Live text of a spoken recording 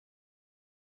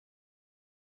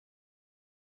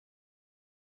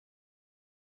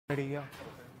Yeah.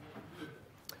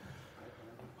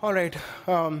 All right.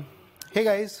 Hey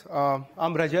guys,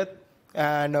 I'm Rajat,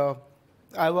 and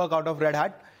I work out of Red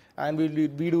Hat, and we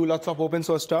do lots of open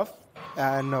source stuff.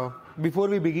 And before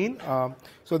we begin,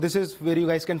 so this is where you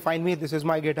guys can find me. This is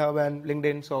my GitHub and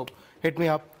LinkedIn, so hit me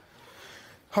up.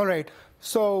 All right.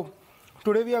 So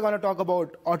today we are going to talk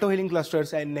about auto-healing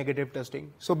clusters and negative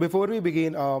testing. So before we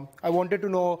begin, I wanted to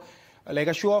know, like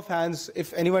a show of hands,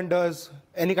 if anyone does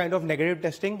any kind of negative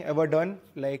testing ever done.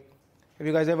 Like, have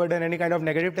you guys ever done any kind of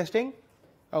negative testing?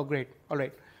 Oh, great. All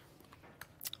right.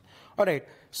 All right.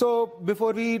 So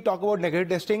before we talk about negative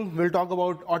testing, we'll talk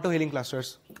about auto-healing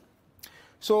clusters.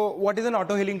 So what is an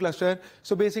auto-healing cluster?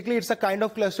 So basically, it's a kind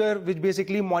of cluster which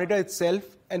basically monitors itself,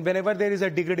 and whenever there is a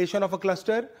degradation of a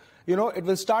cluster, it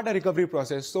will start a recovery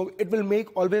process. So it will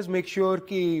always make sure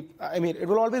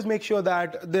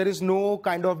that there is no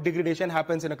kind of degradation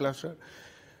happens in a cluster.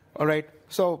 All right.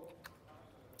 So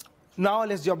now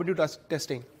let's jump into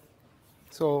testing.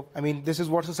 So this is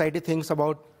what society thinks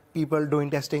about people doing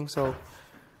testing. So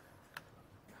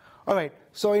all right.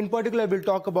 So in particular, we'll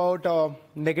talk about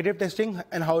negative testing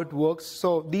and how it works.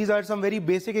 So these are some very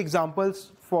basic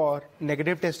examples for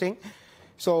negative testing.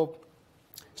 So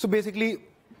basically,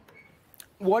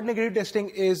 what negative testing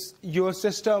is, your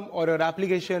system or your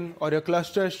application or your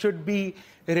cluster should be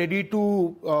ready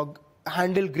to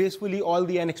handle gracefully all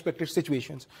the unexpected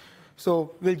situations.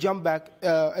 So we'll jump back.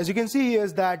 As you can see here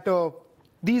is that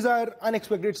these are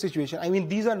unexpected situations.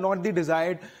 These are not the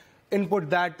desired input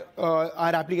that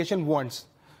our application wants.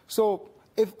 So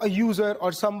if a user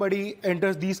or somebody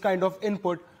enters these kind of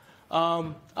input,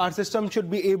 our system should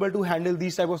be able to handle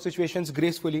these type of situations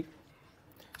gracefully.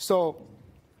 So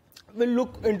we'll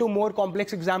look into more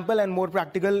complex example and more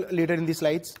practical later in the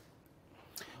slides.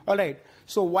 All right.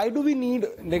 So why do we need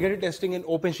negative testing in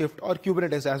OpenShift or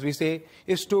Kubernetes, as we say,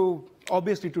 is to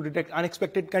obviously to detect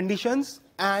unexpected conditions,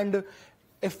 and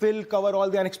if we'll cover all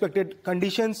the unexpected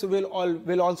conditions,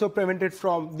 we'll also prevent the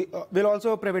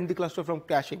cluster from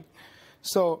crashing.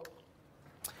 So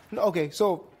okay.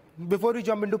 So before we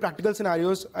jump into practical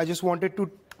scenarios, I just wanted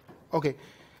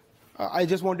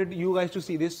you guys to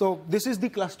see this. So this is the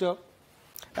cluster,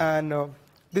 and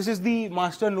this is the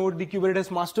master node, the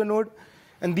Kubernetes master node,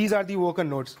 and these are the worker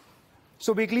nodes.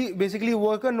 So basically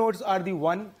worker nodes are the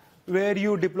one where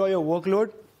you deploy your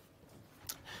workload.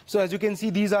 So as you can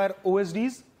see, these are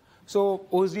OSDs. So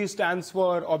OSD stands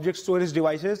for object storage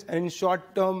devices, and in short,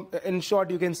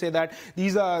 you can say that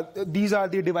these are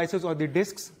the devices or the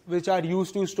disks which are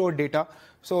used to store data.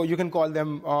 So you can call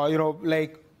them,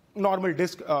 like normal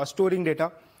disk storing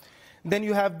data. Then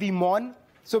you have the mon.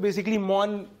 So basically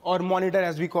mon or monitor,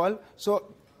 as we call.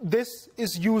 So this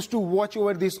is used to watch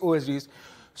over these OSDs.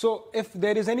 So if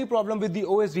there is any problem with the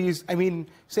OSDs,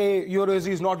 say your OSD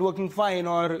is not working fine,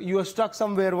 or you are stuck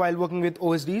somewhere while working with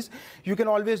OSDs, you can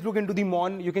always look into the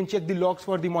mon. You can check the logs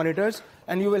for the monitors,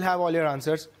 and you will have all your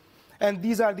answers. And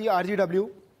these are the RGW.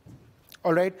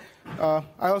 All right. I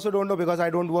also don't know, because I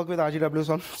don't work with RGW,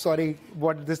 so I'm sorry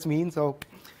what this means. So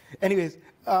anyways,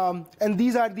 and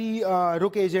these are the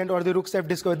rook agent or the rook self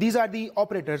discover. These are the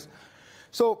operators.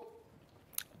 So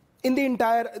in the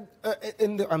entire,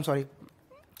 in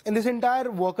this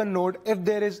entire worker node, if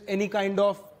there is any kind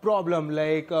of problem,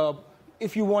 like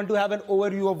if you want to have an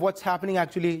overview of what's happening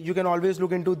actually, you can always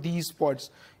look into these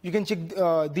pods. You can check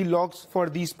the logs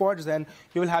for these pods, and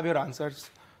you will have your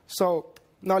answers. So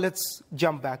now let's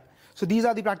jump back. So these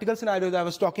are the practical scenarios I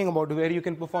was talking about where you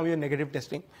can perform your negative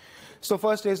testing. So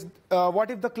first is,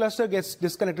 what if the cluster gets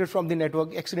disconnected from the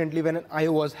network accidentally when an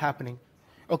I/O was happening?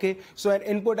 Okay, so an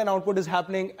input and output is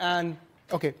happening, and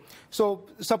okay, so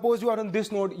suppose you are on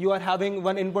this node, you are having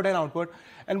one input and output,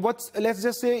 and let's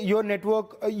just say your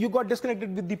network, you got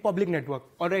disconnected with the public network.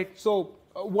 All right, so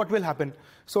what will happen?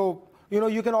 So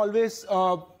you can always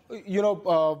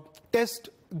test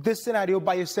this scenario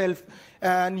by yourself,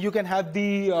 and you can have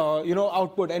the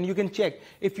output, and you can check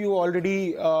if you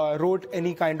already wrote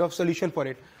any kind of solution for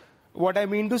it. What I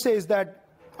mean to say is that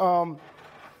I'm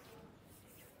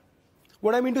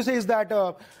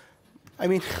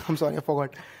sorry, I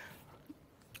forgot.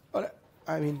 All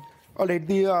right,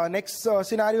 the next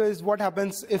scenario is what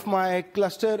happens if my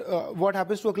cluster, what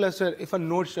happens to a cluster if a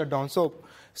node shut down. So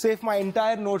say if my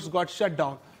entire nodes got shut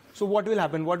down, so what will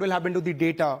happen? What will happen to the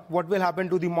data? What will happen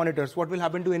to the monitors? What will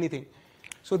happen to anything?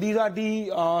 So these are the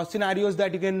scenarios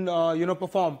that you can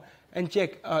perform and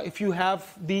check. If you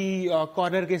have the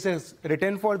corner cases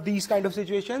written for these kind of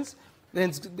situations,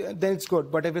 then it's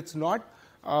good. But if it's not,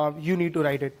 you need to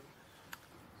write it.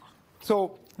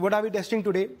 So what are we testing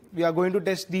today? We are going to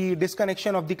test the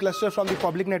disconnection of the cluster from the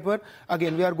public network.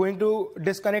 Again, we are going to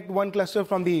disconnect one cluster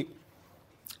from the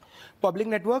public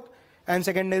network, and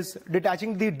second is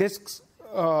detaching the disks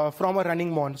from a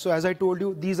running mon. So as I told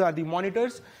you, these are the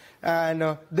monitors, and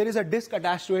there is a disk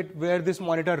attached to it where this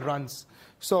monitor runs.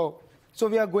 So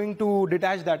we are going to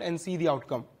detach that and see the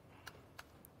outcome.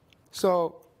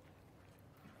 So,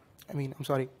 I'm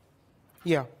sorry.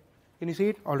 Yeah, can you see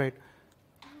it? All right.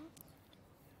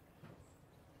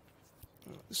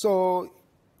 So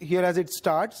here as it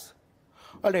starts.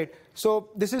 All right, so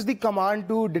this is the command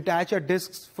to detach a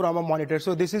disk from a monitor.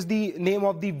 So this is the name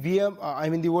of the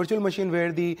VM, the virtual machine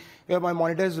where my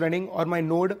monitor is running, or my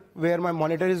node where my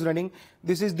monitor is running.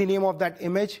 This is the name of that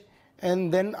image,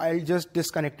 and then I'll just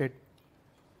disconnect it.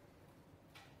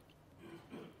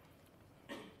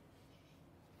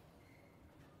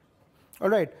 All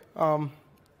right,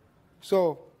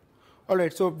 so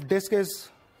disk is,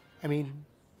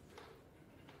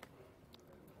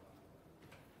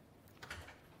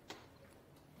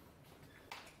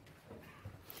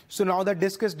 so now the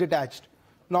disk is detached.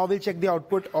 Now we'll check the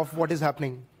output of what is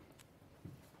happening.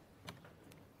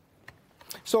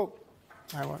 So,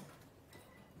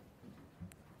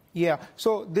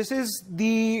 so this is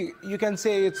you can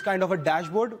say it's kind of a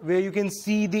dashboard where you can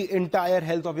see the entire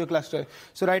health of your cluster.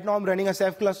 So right now I'm running a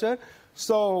Ceph cluster,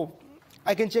 so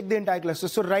I can check the entire cluster.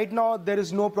 So right now there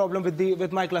is no problem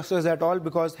with my clusters at all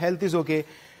because health is okay.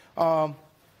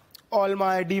 All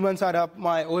my daemons are up,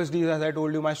 my OSDs, as I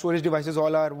told you, my storage devices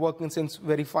all are working since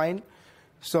very fine.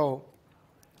 So,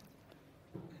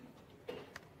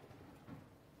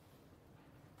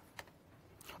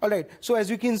 all right, so as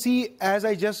you can see, as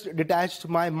I just detached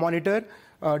my monitor,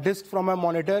 disk from my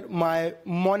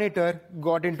monitor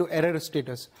got into error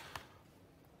status.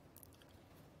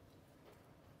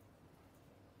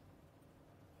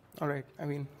 All right,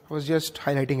 I was just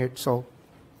highlighting it, so.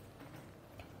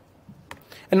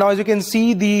 And now as you can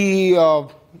see, the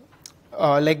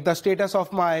status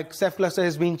of my Ceph cluster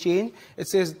has been changed. It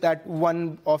says that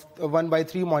 1 by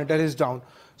 3 monitor is down.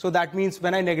 So that means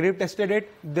when I negative tested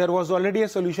it, there was already a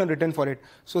solution written for it.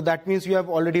 So that means you have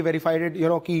already verified it,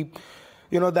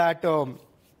 that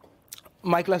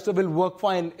my cluster will work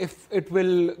fine if it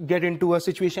will get into a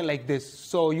situation like this.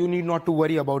 So you need not to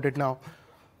worry about it now.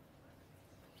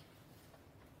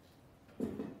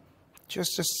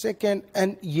 Just a second,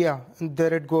 and and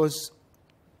there it goes.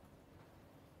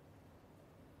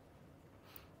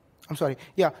 I'm sorry.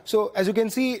 Yeah, so as you can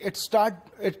see, it's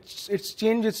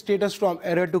changed its status from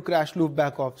error to crash loop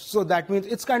back off. So that means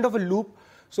it's kind of a loop.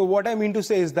 So what I mean to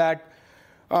say is that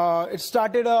it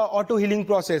started a auto healing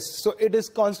process. So it is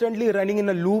constantly running in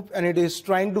a loop, and it is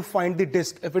trying to find the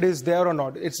disk if it is there or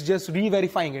not. It's just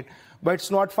re-verifying it, but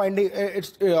it's not finding.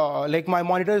 It's like my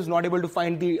monitor is not able to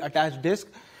find the attached disk.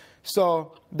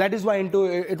 So that is why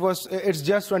it's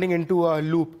just running into a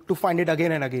loop to find it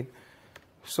again and again.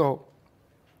 So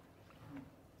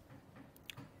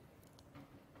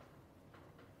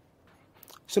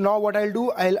now what I'll do,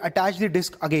 I'll attach the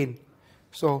disk again.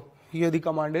 So here the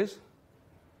command is,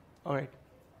 all right.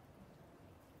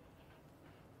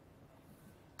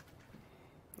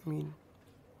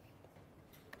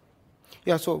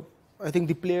 So I think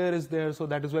the player is there, so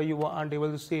that is why you aren't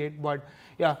able to see it. But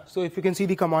yeah, so if you can see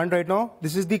the command right now,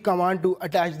 this is the command to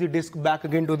attach the disk back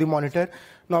again to the monitor.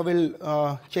 Now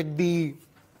we'll check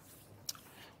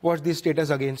what's the status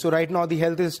again. So right now the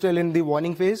health is still in the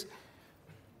warning phase.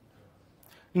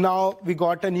 Now we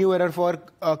got a new error for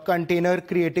container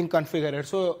creating config error.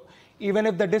 So even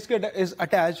if the disk is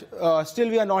attached, still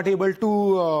we are not able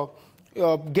to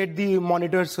get the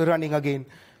monitors running again.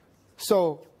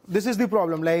 So this is the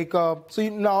problem. So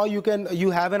now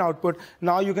you have an output.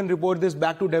 Now you can report this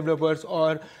back to developers,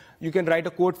 or you can write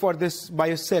a code for this by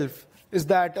yourself. Is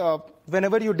that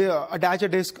whenever you attach a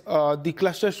disk, the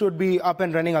cluster should be up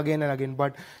and running again and again,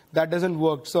 but that doesn't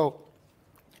work. So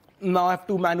now I have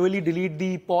to manually delete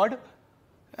the pod,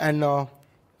 and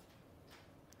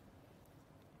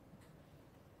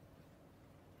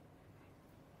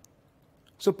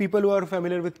so people who are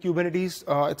familiar with Kubernetes,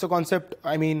 it's a concept,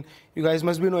 you guys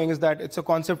must be knowing, is that it's a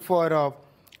concept for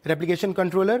replication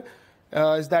controller,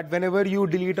 is that whenever you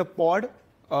delete a pod,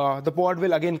 the pod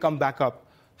will again come back up.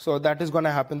 So that is going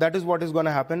to happen. That is what is going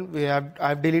to happen.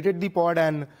 I've deleted the pod,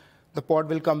 and the pod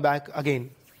will come back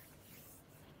again.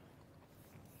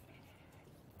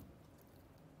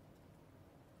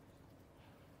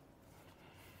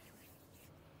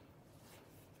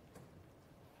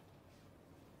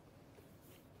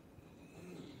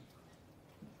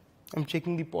 I'm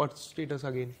checking the pod status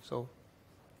again. So,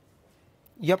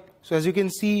 yep. So as you can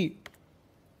see,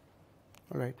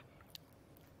 All right.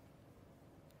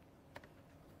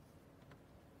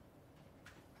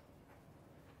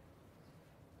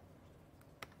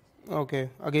 Okay,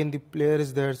 again the player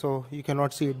is there, so you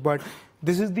cannot see it. But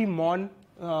this is the mon,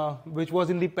 which was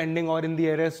in the pending or in the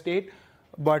error state.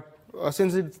 But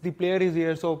since the player is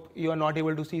here, so you are not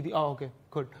able to see the. Oh, okay,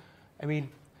 good. I mean,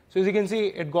 so as you can see,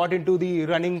 it got into the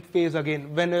running phase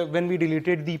again when we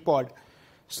deleted the pod.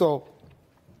 So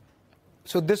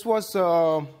this was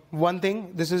one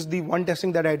thing. This is the one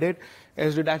testing that I did,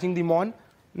 is detaching the mon.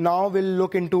 Now we'll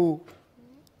look into.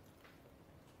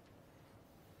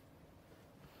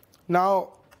 Now,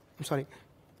 I'm sorry.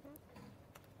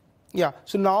 Yeah,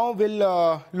 so now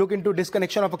we'll look into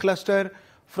disconnection of a cluster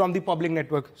from the public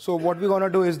network. So what we're going to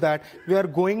do is that we are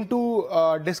going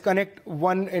to disconnect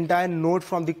one entire node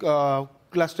from the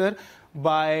cluster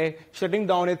by shutting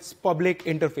down its public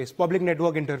interface, public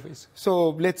network interface. So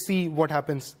let's see what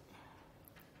happens.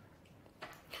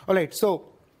 All right, so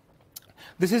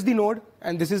this is the node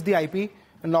and this is the IP.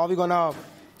 And now we're going to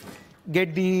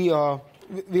get the,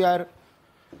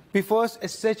 we first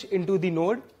SSH into the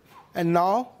node, and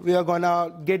now we are going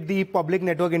to get the public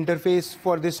network interface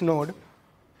for this node.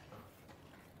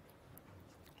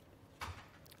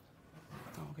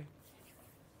 Okay.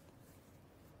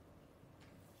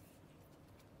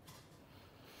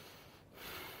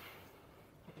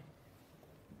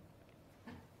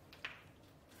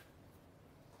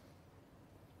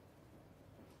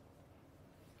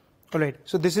 All right,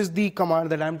 so this is the command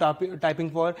that I'm typing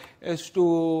for, is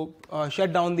to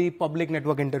shut down the public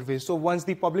network interface. So once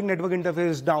the public network interface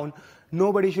is down,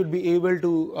 nobody should be able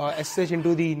to SSH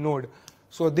into the node.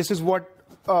 So this is what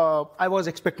I was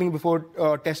expecting before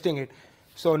testing it.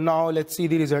 So now let's see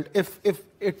the result. If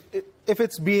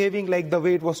it's behaving like the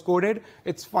way it was coded,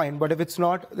 it's fine. But if it's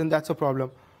not, then that's a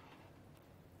problem.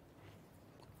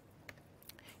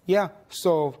 Yeah,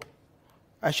 so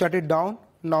I shut it down.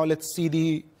 Now let's see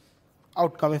the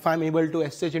outcome, if I'm able to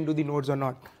SSH into the nodes or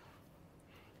not.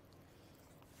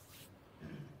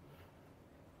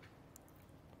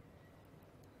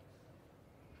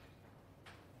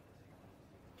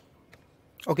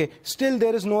 Okay, still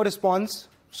there is no response.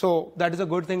 So that is a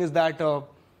good thing, is that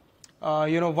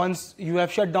once you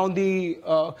have shut down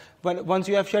once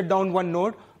you have shut down one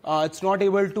node, it's not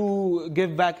able to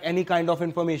give back any kind of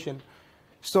information.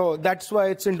 So that's why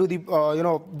it's into the,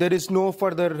 there is no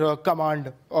further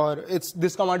command, or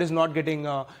this command is not getting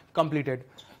completed.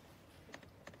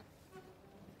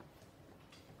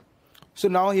 So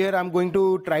now here I'm going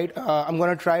to try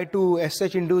to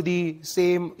SSH into the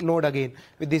same node again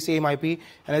with the same IP.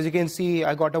 And as you can see,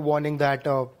 I got a warning that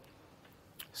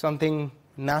something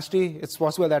nasty. It's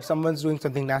possible that someone's doing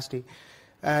something nasty,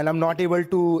 and I'm not able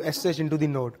to SSH into the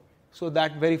node. So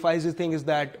that verifies the thing, is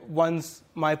that once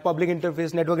my public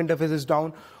interface, network interface is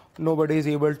down, nobody is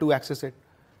able to access it.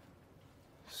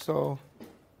 So,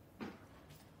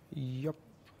 yep.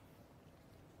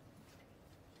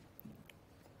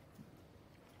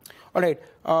 All right,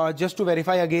 just to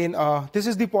verify again, this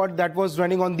is the pod that was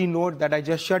running on the node that I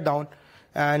just shut down.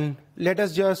 And let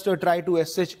us just try to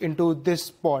SSH into this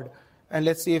pod. And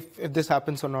let's see if this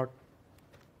happens or not.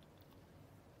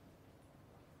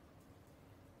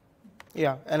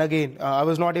 Yeah, and again, I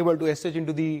was not able to SSH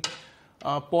into the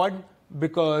pod,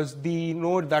 because the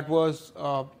node that was,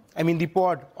 the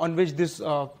pod on which this,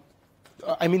 the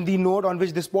node on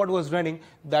which this pod was running,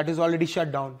 that is already shut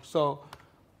down. So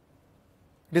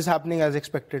this is happening as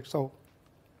expected. So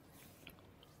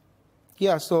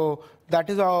yeah, so that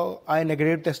is how I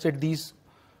negative tested these.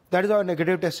 That is how I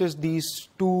negative tested these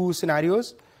two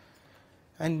scenarios.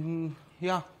 And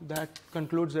yeah, that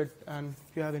concludes it. And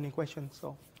if you have any questions,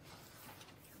 so.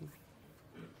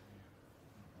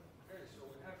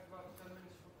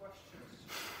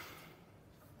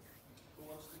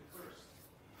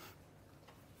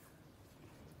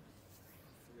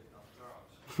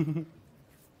 Okay,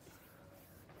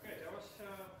 that was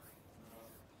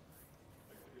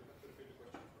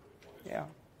yeah.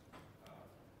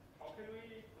 How can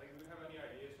we, do you have any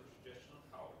ideas or suggestions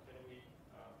how can we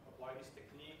apply this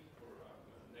technique for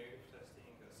negative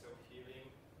testing, self-healing,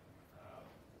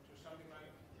 to something like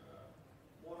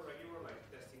more regular, like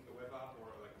testing the web app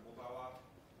or like a mobile app,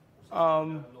 or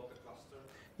something not a cluster?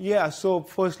 Yeah, so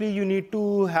firstly, you need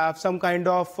to have some kind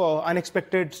of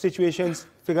unexpected situations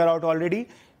figured out already,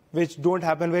 which don't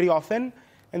happen very often.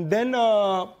 And then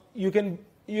you can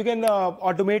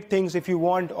automate things if you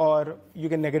want, or you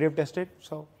can negative test it.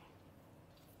 So.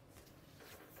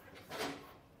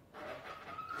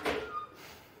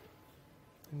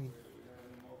 Do we have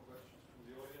any more questions from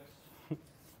the audience?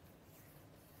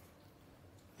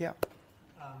 Yeah.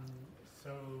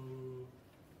 So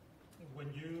when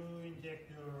you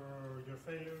inject your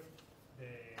failure,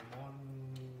 the mon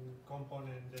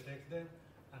component detects them,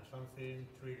 and something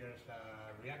triggers a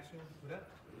reaction to that.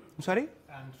 I'm sorry?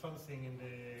 And something in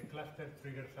the cluster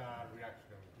triggers a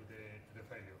reaction to the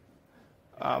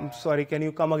failure. Sorry, can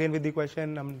you come again with the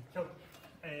question? So,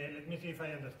 let me see if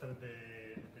I understood the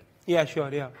Yeah, sure,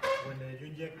 yeah. when you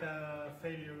inject a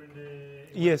failure in the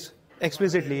Yes,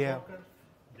 explicitly, yeah. worker,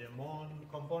 the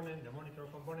monitor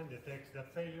component detects that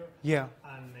failure, Yeah.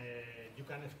 and you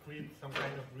can script some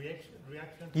kind of reaction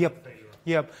to Yep. the failure.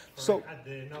 Yep. So At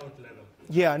the node level.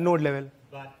 yeah, node level.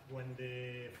 But when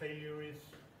the failure is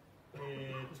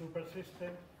too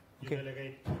persistent, you Okay.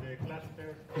 delegate to the cluster,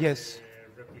 Yes.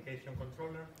 the replication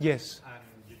controller, Yes. and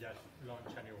you just launch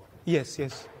a new one. Yes,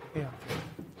 yes. Yeah.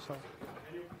 So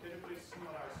Can you please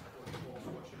summarize for those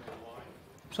watching online?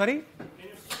 sorry? Can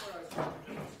you summarize what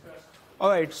you just discussed? All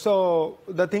right. So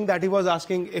the thing that he was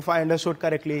asking, if I understood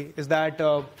correctly, is that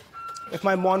if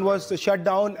my mon was shut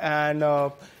down and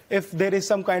if there is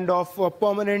some kind of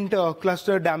permanent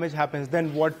cluster damage happens,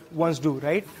 then what ones do,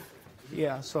 right?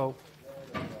 Yeah. So.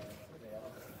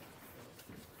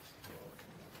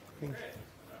 Any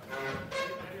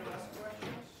last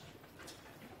questions?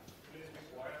 Please be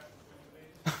quiet.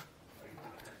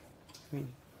 Me.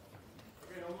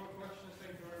 Okay, no more questions.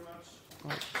 Thank you very much.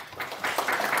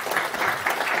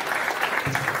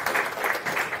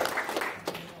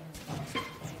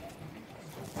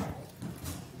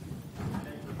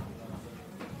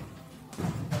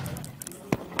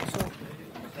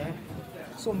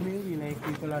 So maybe like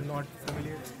people are not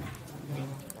familiar.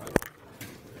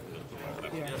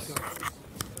 Yeah, sure.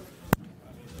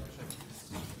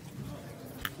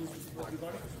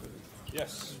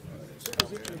 Yes.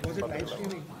 Was it live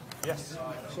streaming? Yes.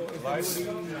 So if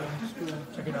anybody wants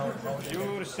to check it out, how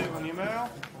You receive an email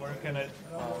where you can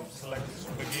select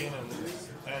begin and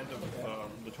end of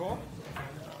the talk,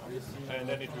 and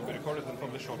then it will be recorded and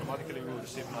published automatically. You will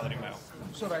receive another email.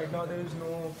 So right now there is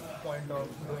no point of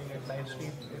doing it live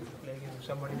stream if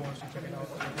somebody wants to check it out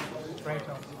right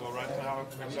now. So right now,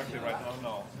 exactly right now,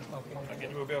 no. Okay. Like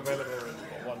it will be available in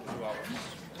 1 to 2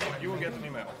 hours. You will get an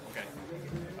email. Okay.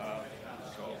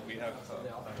 So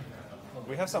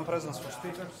we have some presents for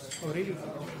speakers. Oh really?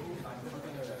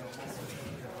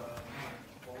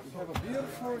 We have a beer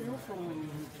for you from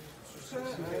Susan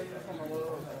and from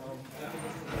our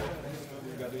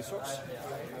we got these socks.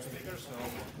 Speakers, so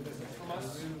from us.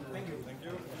 Thank you. Thank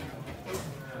you.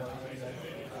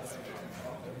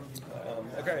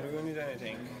 Okay, do you need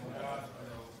anything?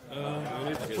 We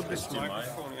need to put this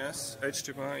microphone, yes.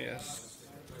 HDMI, yes.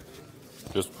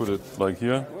 Just put it like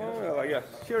here. Well, yeah,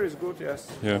 here is good, yes.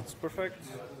 Yeah. It's perfect.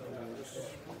 Just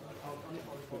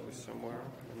put this somewhere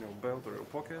in your belt or your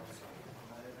pocket.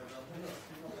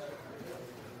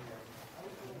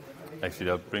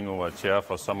 Actually, I'll bring over a chair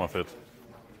for some of it.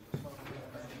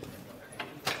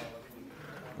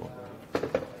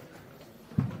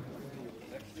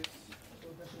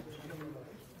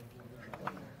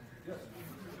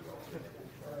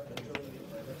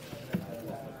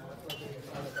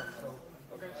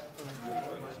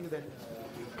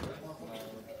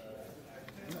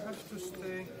 You have to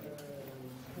stay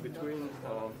between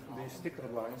these sticker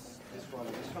lines. This one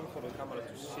for the camera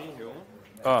to see you.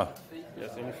 Ah,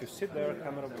 Yes, and if you sit there,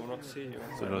 camera will not see you.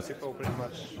 So that's- people pretty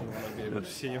much will not be able to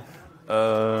see you.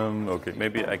 okay.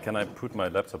 Maybe can I put my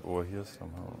laptop over here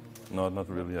somehow? No, not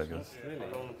really, I guess. Really?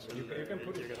 You can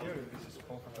put it here if this is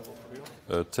comfortable for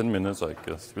you. 10 minutes, I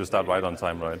guess. We'll start right on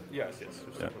time, right? Yes, yes.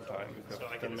 Just Yeah. for time. You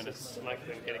have 10 minutes. Like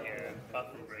getting a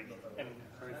bathroom break and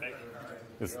hurry back.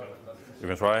 Yes. You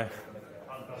can try.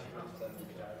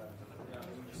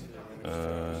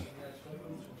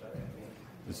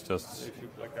 It's just. If you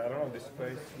like, I don't know, this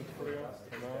space is good for you.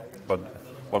 No, But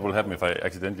what will happen if I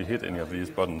accidentally hit any of these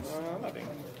buttons? nothing.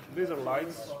 These are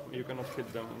lights. You cannot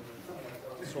hit them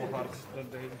so hard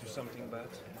that they do something bad.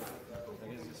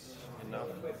 And is this enough?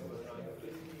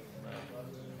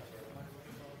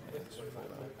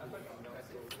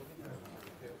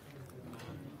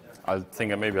 I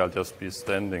think maybe I'll just be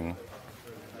standing.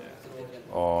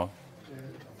 Or.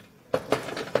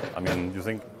 I mean, you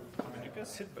think? You can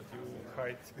sit, but you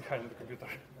hide behind the computer.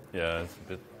 Yeah, it's a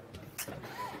bit.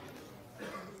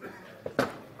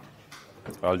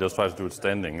 I'll just try to do it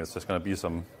standing. It's just going to be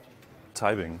some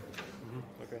typing.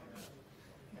 Okay.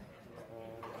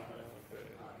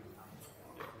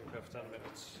 You have 10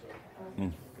 minutes. So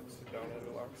you can sit down and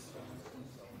relax.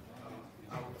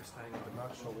 We're staying in the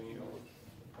back, showing you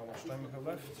how much time we have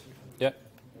left. Yeah.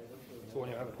 So when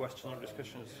you have a question or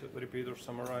discussions, repeat or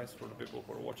summarize for the people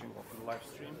who are watching on the live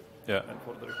stream. Yeah. And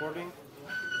for the recording,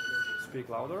 speak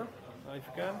louder. if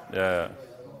you can. Yeah.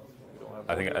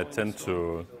 I think I tend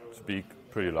to speak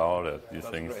pretty loud at these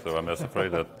things, so I'm just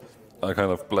afraid that I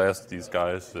kind of blast these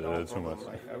guys too much.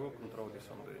 I will control this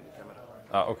on the camera.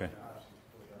 Ah, okay.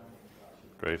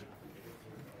 Great.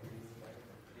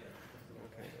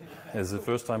 It's the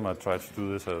first time I tried to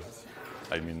do this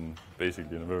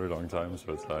basically in a very long time,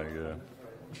 so it's like,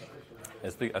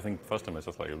 I think FOSDEM is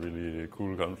just like a really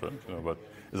cool conference, but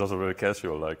it's also very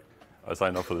casual, like I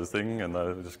sign up for this thing and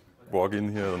I just walk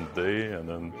in here on the day and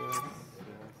then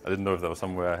I didn't know if there was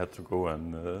somewhere I had to go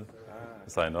and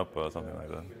sign up or something like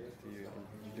that.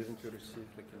 Didn't you receive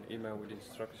like an email with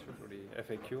instruction for the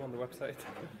FAQ on the website?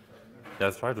 Yeah,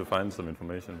 I tried to find some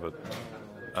information, but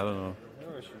I don't know. No,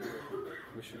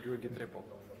 we should do a Git repo.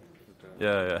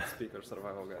 Yeah. Speaker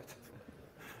survival guide.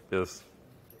 Yes.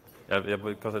 Yeah,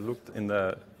 because I looked in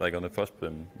the on the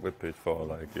FOSDEM webpage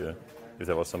for if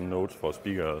there was some notes for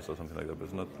speakers or something like that, but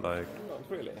it's not like. Not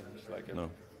really. It's like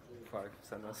 5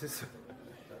 sentences.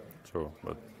 True,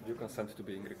 but. You consent to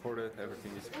being recorded.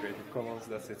 Everything is Creative Commons.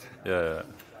 That's it. Yeah.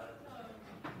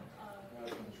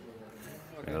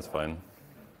 Okay, that's fine.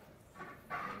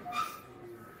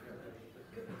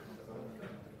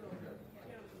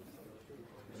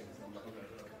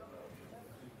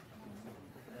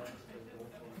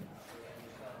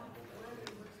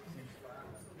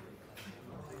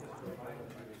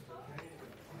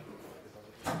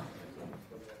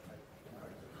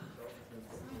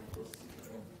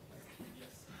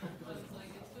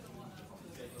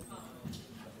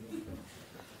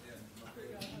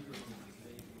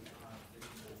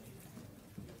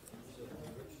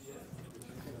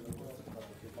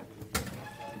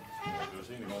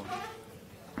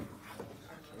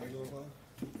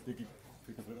 Det gik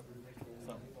fedt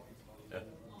sammen. Ja.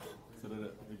 Så det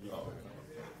der, det gik. Ja,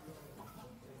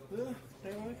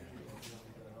 det var ikke.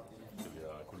 Det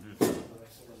bliver kolyt.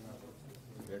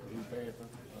 Jeg kunne lige bagefter.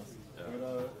 Ja.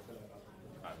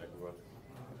 Nej, jeg kunne godt.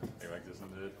 Jeg kan mærke, det er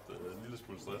sådan lidt en lille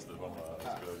smule stressende for mig at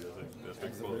skrive de her ting. Det er sgu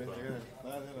ikke prøvet før.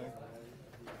 Nej, det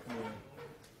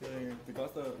er det ikke. Det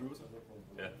koster at øve sig.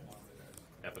 Ja.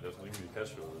 Ja, for det er sådan rimelig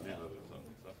casual lige ved det.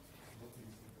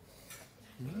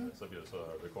 Så bliver det så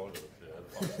recordet til alle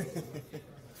folk.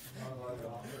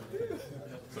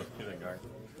 Så lige den gang.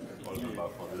 Hold det bare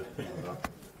for det.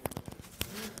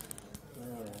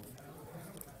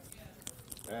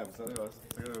 Ja, men så er det også.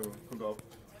 Så kan du kun gå op.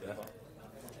 Ja.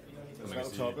 Så skal du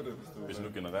toppe det, hvis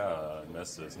du genererer en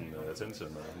masse sådan,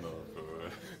 attention og sådan noget på...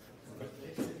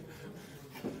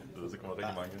 så kommer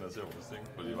rigtig mange ind og ser på det ting,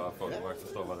 fordi bare folk ikke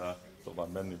forstår, hvad der er. Så er bare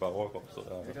en mand i bare overkrop, så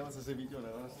der... Det kan man så se videoerne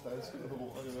af, der er skyder på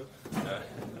bordet, det ved. Ja.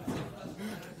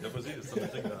 Ja, præcis. Sådan en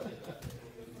ting der.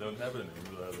 Det er jo en happening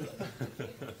ud af det.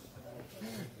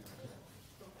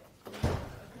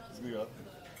 Det skal vi gøre.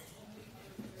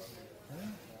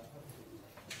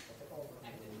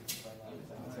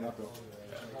 Sen op, jo.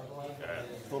 Ja.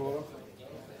 Står du under?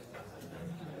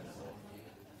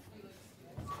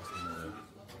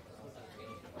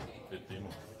 Et demo.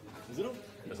 Hvad siger du?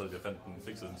 Jeg fandt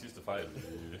den sidste fejl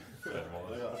i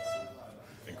morgen.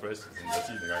 En crash, sådan hver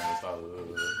 10. gang, jeg startede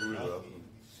ude i aften.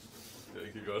 Det er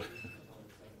ikke godt.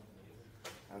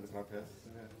 Ja, det skal nok passe.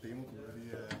 Den her demo,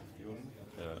 de er unge.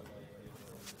 Ja.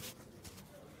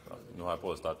 Nu har jeg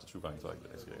prøvet at starte det 20 gange, så jeg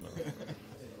skal ikke noget.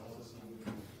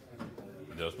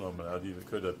 Men det er også noget, man har lige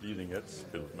kørt et leading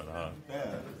edge-spil, man har.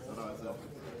 Ja, så er der altså...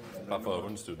 Bare for at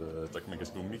understøtte, der man kan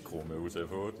skrive mikro med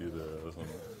UTF-8 i det og sådan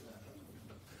noget.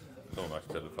 Så må man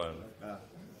kalde det fejl. Ja.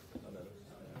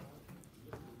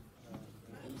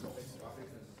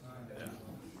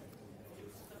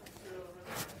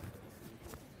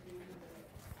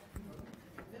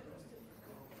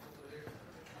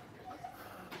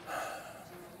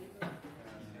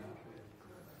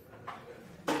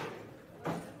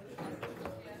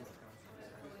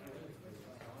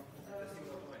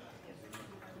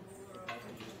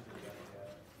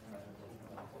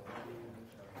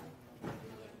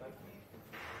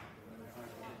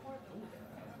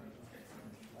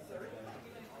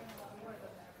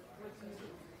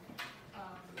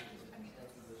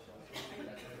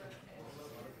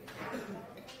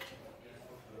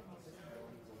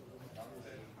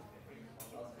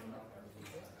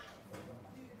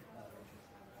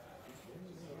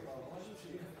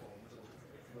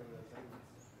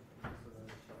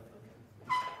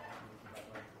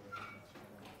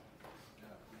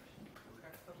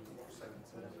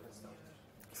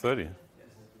 $30.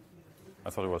 I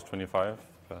thought it was 25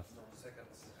 fast.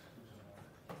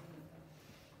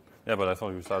 Yeah, but I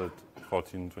thought you started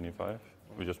 14:25.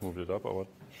 We just moved it up, or what?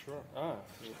 Sure.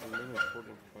 You can limit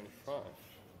 14:25.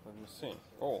 Let me see.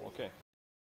 Oh, okay.